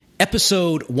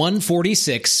Episode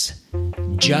 146,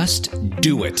 Just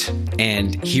Do It,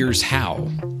 and here's how.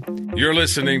 You're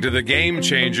listening to The Game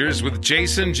Changers with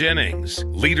Jason Jennings.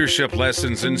 Leadership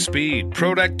lessons in speed,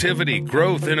 productivity,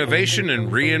 growth, innovation,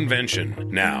 and reinvention.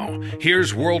 Now,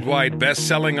 here's worldwide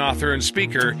best-selling author and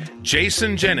speaker,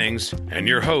 Jason Jennings, and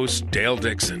your host, Dale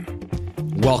Dixon.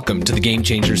 Welcome to The Game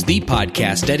Changers, the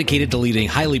podcast dedicated to leading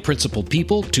highly principled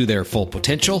people to their full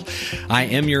potential. I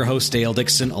am your host, Dale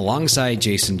Dixon, alongside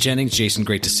Jason Jennings. Jason,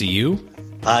 great to see you.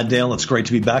 Dale, it's great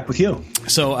to be back with you.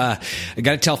 So I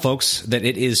got to tell folks that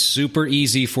it is super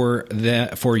easy for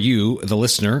you, the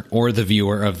listener or the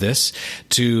viewer of this,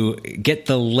 to get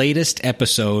the latest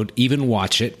episode, even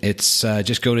watch it. It's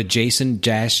just go to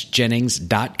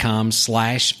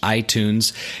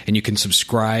jason-jennings.com/iTunes, and you can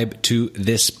subscribe to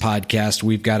this podcast.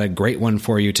 We've got a great one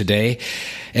for you today.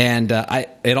 And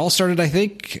it all started, I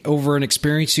think, over an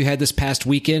experience you had this past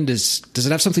weekend. Does it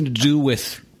have something to do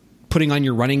with putting on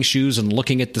your running shoes and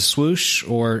looking at the swoosh,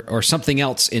 or something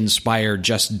else inspired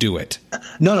Just Do It?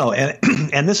 No,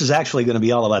 and this is actually going to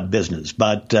be all about business,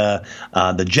 but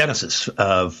the genesis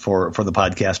for the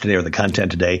podcast today, or the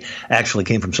content today, actually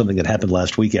came from something that happened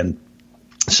last weekend.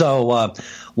 So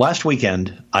last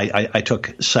weekend, I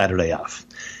took Saturday off,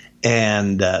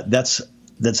 and that's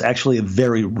actually a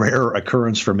very rare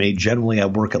occurrence for me. Generally, I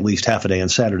work at least half a day on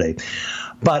Saturday.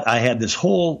 But I had this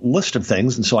whole list of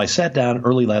things, and so I sat down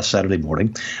early last Saturday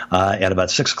morning at about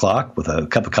 6 o'clock with a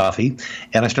cup of coffee,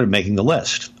 and I started making the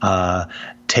list.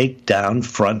 Take down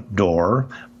front door,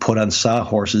 put on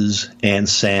sawhorses and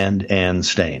sand and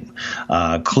stain.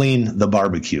 Clean the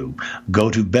barbecue. Go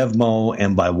to Bevmo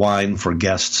and buy wine for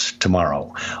guests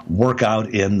tomorrow. Work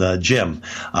out in the gym.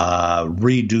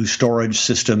 Redo storage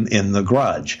system in the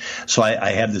garage. So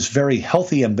I had this very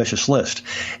healthy, ambitious list.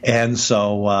 And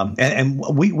so, and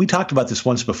we talked about this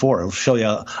once before. I'll show you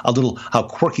a little how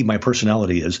quirky my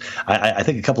personality is. I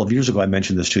think a couple of years ago I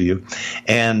mentioned this to you.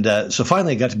 And so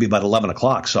finally it got to be about 11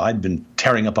 o'clock. So I'd been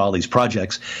tearing up all these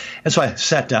projects. And so I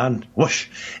sat down, whoosh,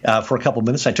 for a couple of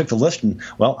minutes. I took the list and,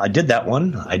 well, I did that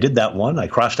one. I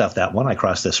crossed off that one. I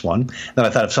crossed this one. Then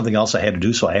I thought of something else I had to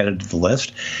do, so I added it to the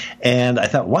list. And I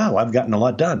thought, wow, I've gotten a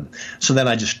lot done. So then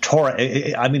I just tore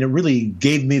it. I mean, it really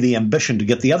gave me the ambition to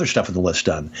get the other stuff on the list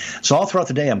done. So all throughout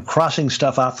the day, I'm crossing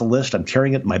stuff off the list. I'm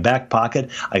carrying it in my back pocket.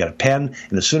 I got a pen,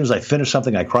 and as soon as I finish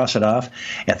something, I cross it off.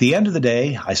 At the end of the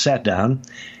day, I sat down,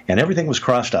 and everything was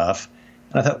crossed off.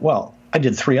 And I thought, well, I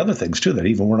did 3 other things, too, that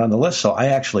even weren't on the list. So I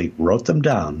actually wrote them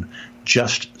down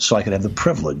just so I could have the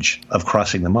privilege of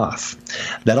crossing them off.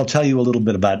 That'll tell you a little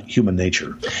bit about human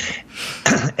nature.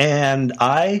 And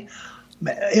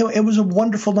it was a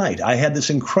wonderful night. I had this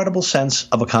incredible sense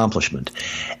of accomplishment.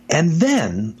 And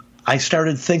then I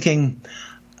started thinking,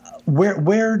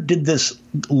 where did this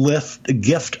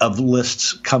gift of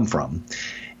lists come from?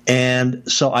 And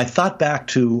so I thought back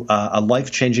to a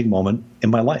life-changing moment in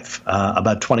my life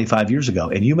about 25 years ago.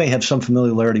 And you may have some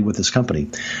familiarity with this company.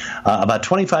 About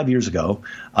 25 years ago,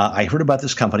 I heard about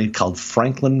this company called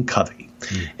Franklin Covey.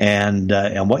 And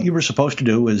what you were supposed to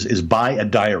do is buy a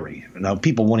diary. Now,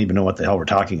 people won't even know what the hell we're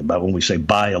talking about when we say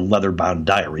buy a leather-bound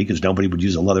diary, because nobody would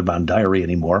use a leather-bound diary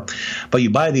anymore. But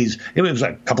you buy these, it was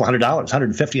like a couple $100, $150,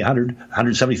 $100,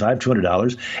 $175,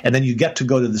 $200, and then you get to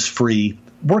go to this free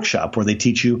workshop where they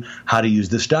teach you how to use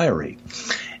this diary.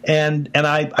 And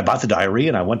I bought the diary,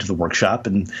 and I went to the workshop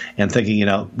and thinking,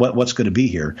 what's going to be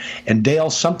here? And Dale,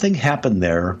 something happened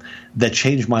there that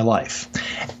changed my life.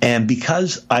 And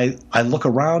because I look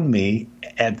around me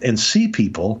and see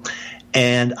people,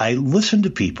 and I listen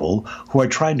to people who are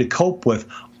trying to cope with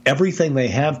everything they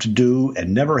have to do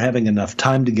and never having enough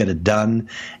time to get it done,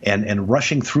 and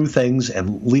rushing through things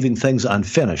and leaving things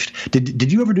unfinished.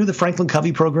 Did you ever do the Franklin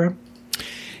Covey program?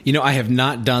 I have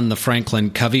not done the Franklin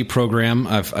Covey program.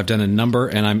 I've done a number,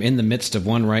 and I'm in the midst of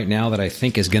one right now that I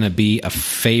think is going to be a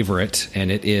favorite.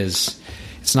 And it's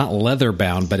not leather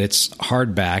bound, but it's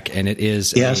hardback, and it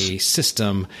is a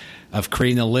system of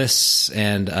creating the lists,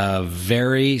 and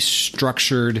very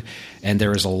structured. And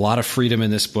there is a lot of freedom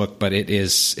in this book, but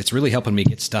it's really helping me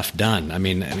get stuff done. I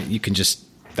mean you can just,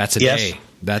 that's a day.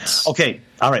 That's okay.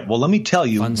 All right. Well, let me tell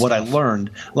you what I learned.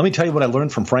 Let me tell you what I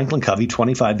learned from Franklin Covey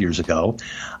 25 years ago.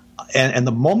 And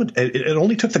the moment it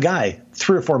only took the guy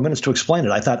 3 or 4 minutes to explain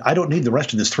it, I thought, I don't need the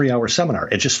rest of this 3-hour seminar.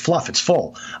 It's just fluff. It's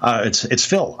full. It's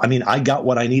fill. I mean, I got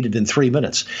what I needed in 3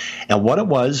 minutes. And what it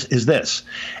was is this: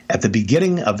 at the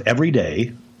beginning of every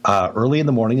day, early in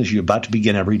the morning as you're about to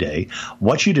begin every day,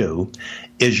 what you do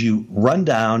is you run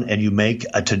down and you make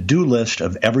a to-do list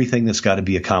of everything that's got to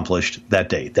be accomplished that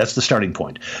day. That's the starting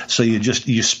point. So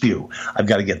you spew. I've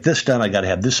got to get this done. I've got to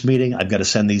have this meeting. I've got to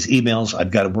send these emails.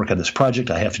 I've got to work on this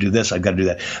project. I have to do this. I've got to do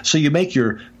that. So you make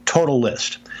your total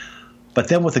list. But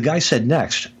then what the guy said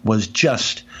next was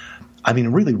just,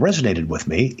 really resonated with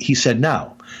me. He said,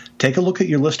 now, take a look at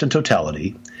your list in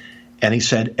totality. And he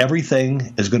said,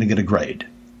 everything is going to get a grade.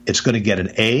 It's going to get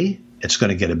an A, it's going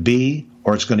to get a B,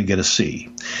 or it's going to get a C.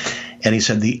 And he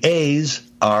said the A's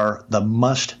are the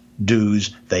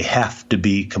must-dos. They have to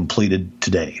be completed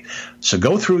today. So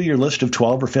go through your list of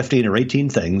 12 or 15 or 18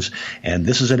 things, and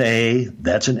this is an A,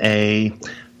 that's an A,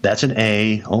 that's an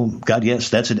A. Oh, God, yes,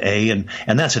 that's an A, and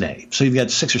that's an A. So you've got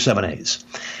 6 or 7 A's.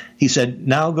 He said,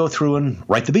 now go through and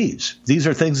write the B's. These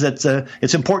are things that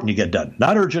it's important you get done.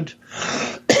 Not urgent,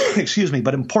 excuse me,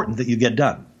 but important that you get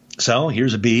done. So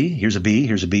here's a B, here's a B,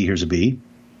 here's a B, here's a B.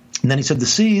 And then he said the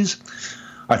C's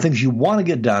are things you want to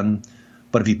get done,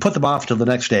 but if you put them off till the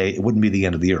next day, it wouldn't be the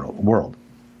end of the world.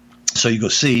 So you go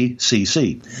C, C,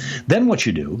 C. Then what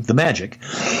you do, the magic,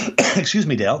 excuse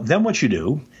me, Dale, then what you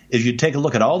do is you take a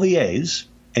look at all the A's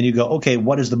and you go, okay,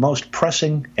 what is the most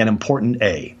pressing and important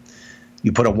A?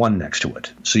 You put a 1 next to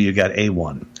it. So you've got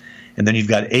A1. And then you've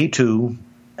got A2.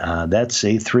 That's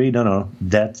A3. No,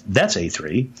 that's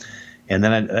A3. And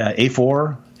then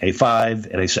A4, A5,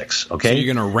 and A6. Okay? So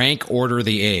you're going to rank order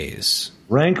the A's.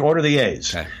 Rank order the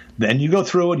A's. Okay. Then you go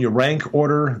through and you rank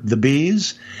order the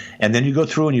B's. And then you go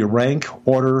through and you rank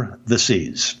order the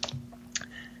C's.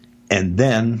 And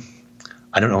then,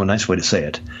 I don't know a nice way to say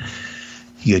it,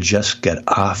 you just get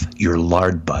off your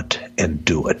lard butt and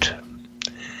do it.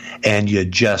 And you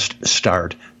just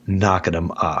start knocking them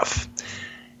off.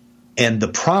 And the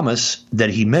promise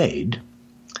that he made,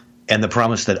 and the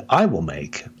promise that I will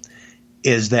make,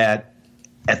 is that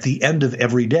at the end of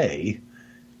every day,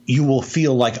 you will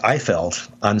feel like I felt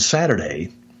on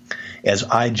Saturday, as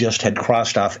I just had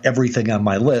crossed off everything on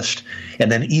my list,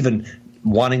 and then even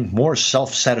wanting more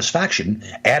self-satisfaction,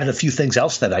 added a few things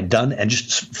else that I'd done, and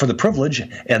just for the privilege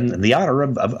and the honor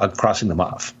of crossing them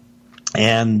off.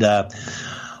 And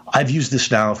I've used this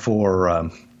now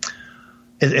for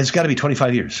it's got to be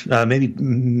 25 years,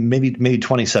 maybe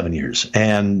 27 years,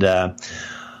 and I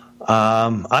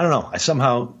don't know. I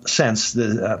somehow sense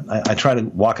that I try to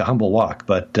walk a humble walk,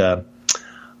 but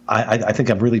I think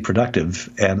I'm really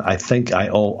productive, and I think I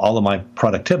owe all of my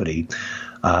productivity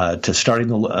to starting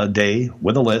the day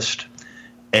with a list.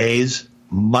 A's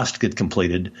must get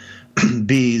completed,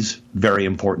 B's very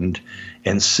important,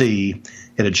 and C,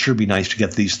 it'd sure be nice to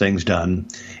get these things done,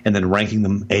 and then ranking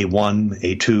them A1,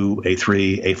 A2,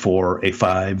 A3, A4,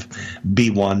 A5,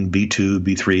 B1, B2,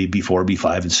 B3, B4,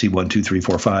 B5, and C1, 2, 3,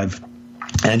 4, 5.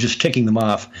 And just ticking them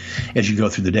off as you go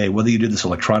through the day, whether you do this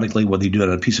electronically, whether you do it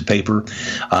on a piece of paper.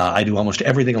 I do almost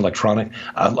everything electronically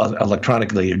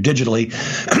or digitally.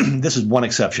 This is one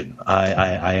exception.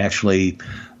 I actually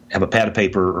have a pad of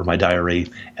paper or my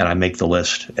diary, and I make the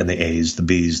list and the A's, the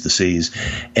B's, the C's.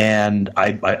 And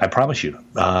I promise you,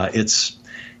 it's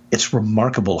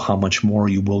remarkable how much more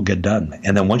you will get done.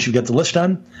 And then once you get the list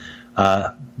done,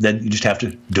 then you just have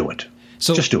to do it.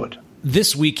 So just do it.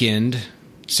 This weekend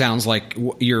sounds like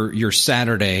your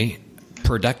Saturday,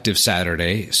 productive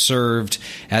Saturday, served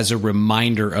as a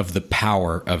reminder of the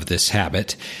power of this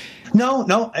habit.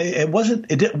 No, it wasn't.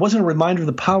 It wasn't a reminder of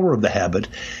the power of the habit,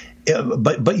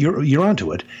 but you're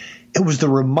onto it. It was the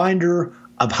reminder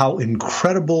of how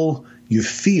incredible you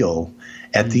feel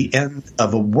at the end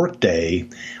of a workday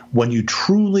when you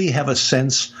truly have a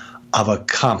sense of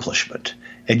accomplishment,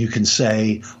 and you can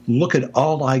say, "Look at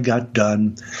all I got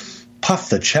done."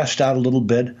 Puff the chest out a little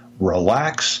bit,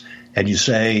 relax, and you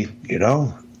say,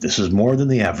 this is more than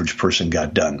the average person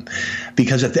got done.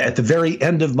 Because at the very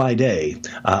end of my day,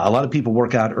 a lot of people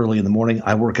work out early in the morning.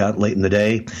 I work out late in the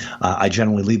day. I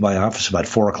generally leave my office about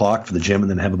 4 o'clock for the gym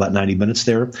and then have about 90 minutes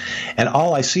there. And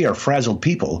all I see are frazzled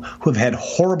people who have had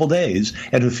horrible days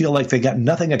and who feel like they got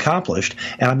nothing accomplished.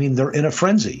 And they're in a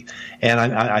frenzy. And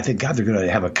I think, God, they're going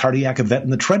to have a cardiac event in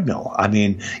the treadmill.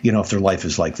 If their life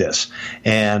is like this.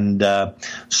 And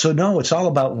so, no, it's all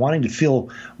about wanting to feel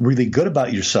really good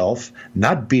about yourself,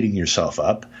 not beating yourself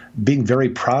up, being very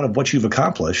proud of what you've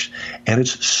accomplished, and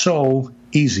it's so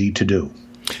easy to do.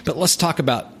 But let's talk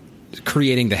about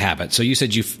creating the habit. So you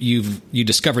said you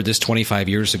discovered this 25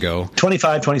 years ago.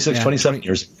 25, 26, 27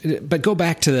 years. But go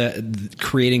back to the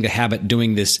creating the habit,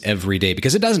 doing this every day,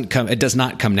 because it does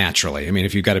not come naturally.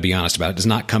 If you've got to be honest about it, it does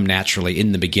not come naturally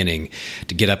in the beginning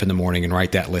to get up in the morning and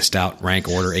write that list out, rank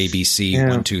order A, B, C,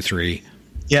 1, 2, 3.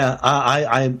 Yeah,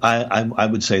 I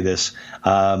would say this,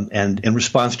 and in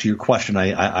response to your question,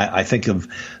 I think of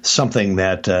something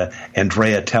that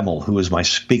Andrea Temmel, who is my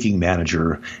speaking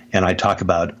manager, and I talk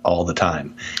about all the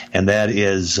time, and that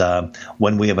is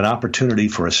when we have an opportunity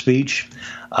for a speech,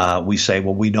 we say,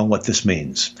 well, we know what this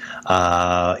means.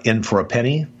 In for a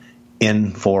penny,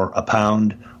 in for a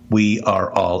pound. We are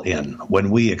all in.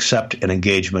 When we accept an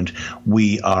engagement,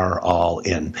 we are all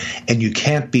in. And you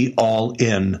can't be all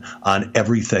in on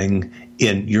everything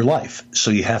in your life.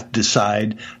 So you have to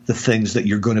decide the things that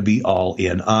you're going to be all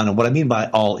in on. And what I mean by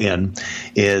all in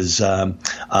is a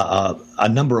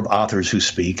number of authors who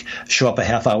speak show up a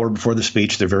half hour before the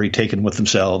speech. They're very taken with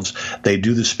themselves. They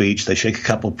do the speech. They shake a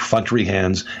couple of perfunctory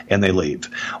hands, and they leave.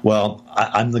 Well,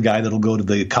 I'm the guy that'll go to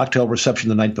the cocktail reception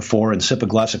the night before and sip a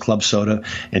glass of club soda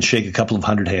and shake a couple of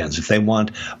hundred hands. If they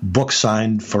want books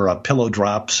signed for a pillow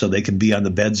drop so they can be on the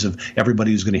beds of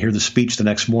everybody who's going to hear the speech the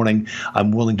next morning,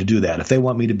 I'm willing to do that. If they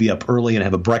want me to be up early and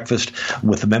have a breakfast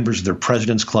with the members of their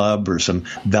President's Club or some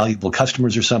valuable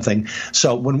customers or something.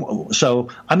 So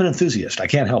I'm an enthusiast. I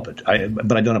can't help it,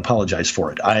 but I don't apologize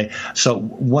for it. So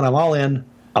when I'm all in,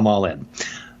 I'm all in.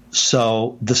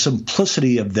 So the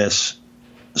simplicity of this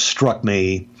struck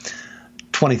me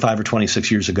 25 or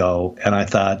 26 years ago, and I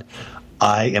thought,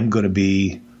 I am going to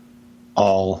be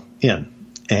all in.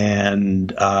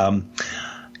 And so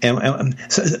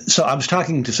I was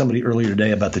talking to somebody earlier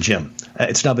today about the gym.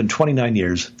 It's now been 29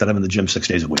 years that I'm in the gym 6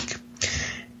 days a week.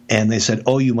 And they said,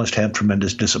 oh, you must have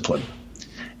tremendous discipline.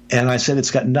 And I said,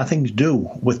 it's got nothing to do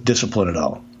with discipline at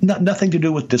all. Nothing to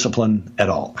do with discipline at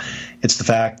all. It's the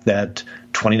fact that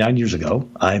 29 years ago,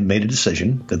 I made a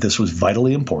decision that this was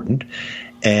vitally important.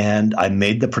 And I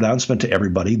made the pronouncement to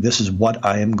everybody, this is what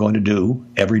I am going to do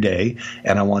every day,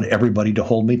 and I want everybody to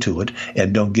hold me to it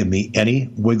and don't give me any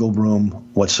wiggle room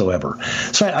whatsoever.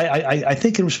 So I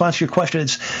think in response to your question,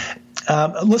 it's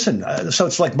so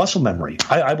it's like muscle memory.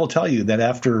 I will tell you that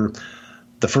after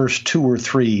the first 2 or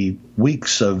 3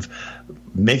 weeks of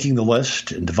making the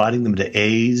list and dividing them to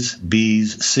A's,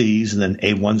 B's, C's, and then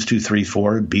A1, 2, 3,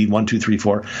 4, B1, 2, 3,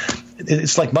 4.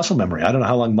 It's like muscle memory. I don't know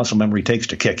how long muscle memory takes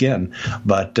to kick in,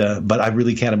 but I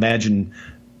really can't imagine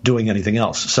doing anything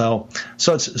else. So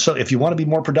if you want to be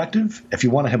more productive, if you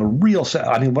want to have a real –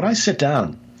 I mean, when I sit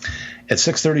down at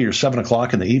 6:30 or 7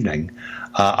 o'clock in the evening,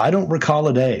 I don't recall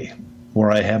a day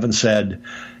where I haven't said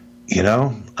 – you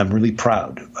know, I'm really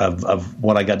proud of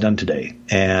what I got done today,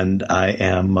 and I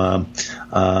am. I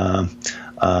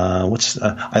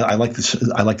like this.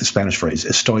 I like the Spanish phrase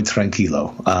 "estoy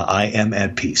tranquilo." I am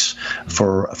at peace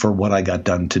for what I got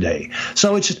done today.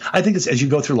 So it's just, I think it's as you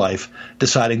go through life,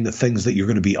 deciding the things that you're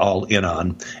going to be all in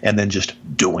on, and then just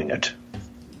doing it.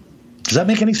 Does that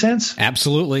make any sense?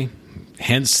 Absolutely.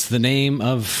 Hence the name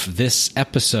of this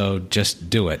episode. Just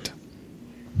do it.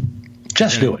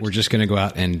 Do it. We're just going to go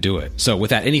out and do it. So with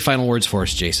that, any final words for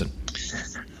us, Jason?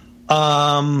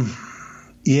 Yeah,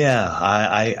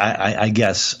 I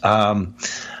guess.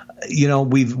 You know,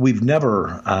 we've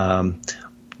never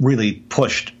really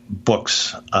pushed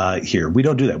books here. We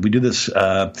don't do that. We do this.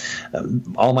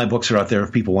 All my books are out there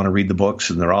if people want to read the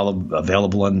books, and they're all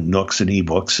available on Nooks and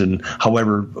eBooks and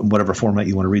whatever format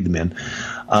you want to read them in.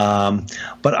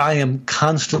 But I am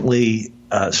constantly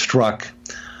struck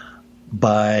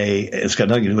by, it's got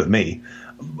nothing to do with me,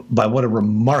 by what a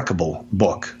remarkable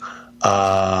book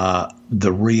The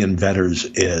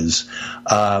Reinventors is.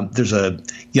 There's a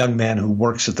young man who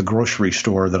works at the grocery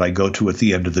store that I go to at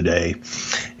the end of the day,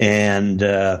 and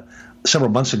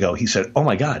several months ago, he said, oh,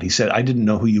 my God. He said, I didn't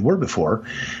know who you were before.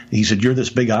 He said, you're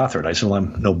this big author. And I said, well,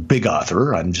 I'm no big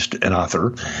author. I'm just an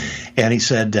author. And he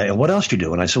said, and what else do you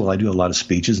do? And I said, well, I do a lot of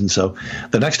speeches. And so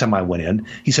the next time I went in,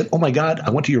 he said, oh, my God, I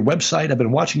went to your website. I've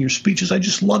been watching your speeches. I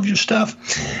just love your stuff.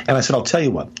 And I said, I'll tell you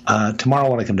what,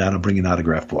 tomorrow when I come down, I'll bring you an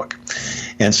autographed book.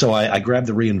 And so I grabbed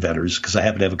The Reinventors because I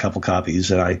happen to have a couple copies,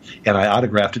 and I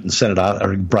autographed it and sent it out,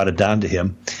 or brought it down to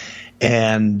him.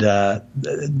 And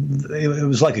it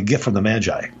was like a gift from the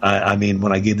Magi. I mean,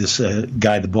 when I gave this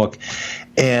guy the book,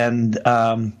 and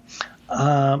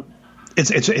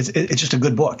it's just a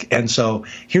good book. And so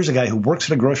here's a guy who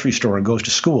works at a grocery store and goes to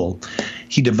school.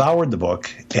 He devoured the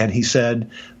book, and he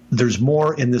said, there's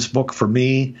more in this book for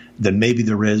me than maybe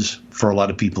there is for a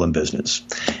lot of people in business.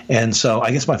 And so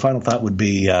I guess my final thought would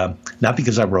be not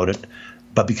because I wrote it,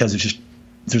 but because it's just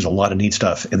there's a lot of neat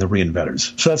stuff in The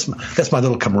Reinventors. So that's my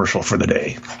little commercial for the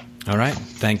day. All right.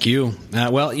 Thank you.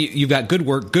 Well, you've got good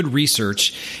work, good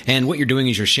research, and what you're doing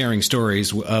is you're sharing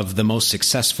stories of the most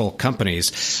successful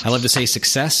companies. I love to say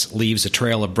success leaves a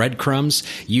trail of breadcrumbs.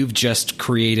 You've just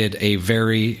created a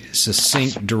very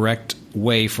succinct, direct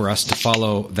way for us to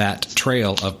follow that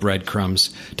trail of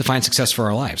breadcrumbs to find success for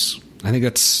our lives. I think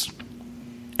that's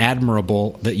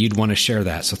admirable that you'd want to share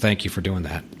that. So thank you for doing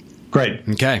that. Great.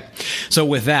 Okay. So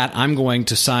with that, I'm going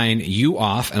to sign you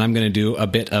off, and I'm going to do a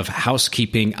bit of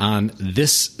housekeeping on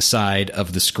this side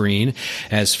of the screen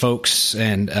as folks,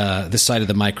 and this side of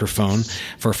the microphone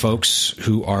for folks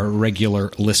who are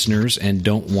regular listeners and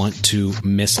don't want to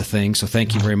miss a thing. So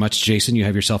thank you very much, Jason. You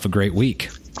have yourself a great week.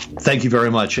 Thank you very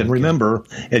much. And remember,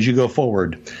 as you go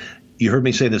forward, you heard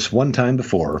me say this one time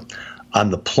before, on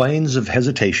the plains of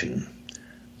hesitation,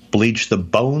 bleach the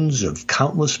bones of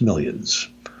countless millions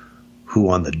who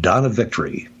on the dawn of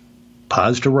victory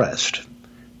paused to rest,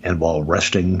 and while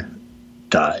resting,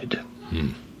 died.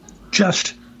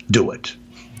 Just do it.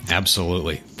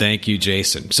 Absolutely. Thank you,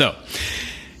 Jason. So,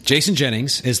 Jason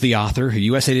Jennings is the author who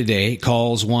USA Today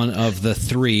calls one of the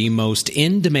 3 most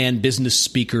in-demand business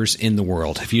speakers in the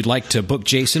world. If you'd like to book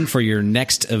Jason for your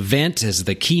next event as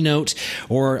the keynote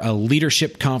or a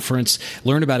leadership conference,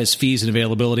 learn about his fees and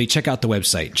availability, check out the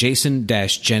website,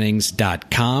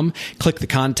 jason-jennings.com. Click the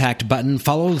contact button,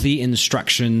 follow the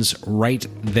instructions right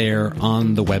there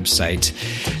on the website.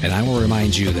 And I will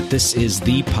remind you that this is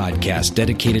the podcast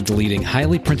dedicated to leading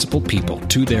highly principled people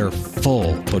to their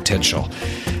full potential.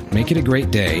 Make it a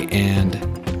great day and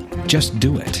just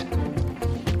do it.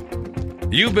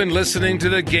 You've been listening to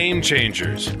The Game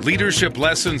Changers, leadership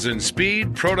lessons in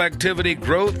speed, productivity,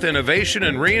 growth, innovation,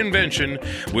 and reinvention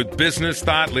with business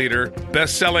thought leader,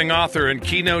 best-selling author, and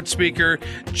keynote speaker,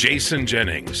 Jason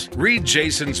Jennings. Read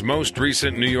Jason's most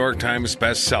recent New York Times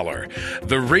bestseller,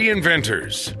 The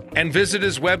Reinventors, and visit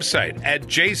his website at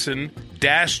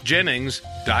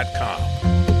jason-jennings.com.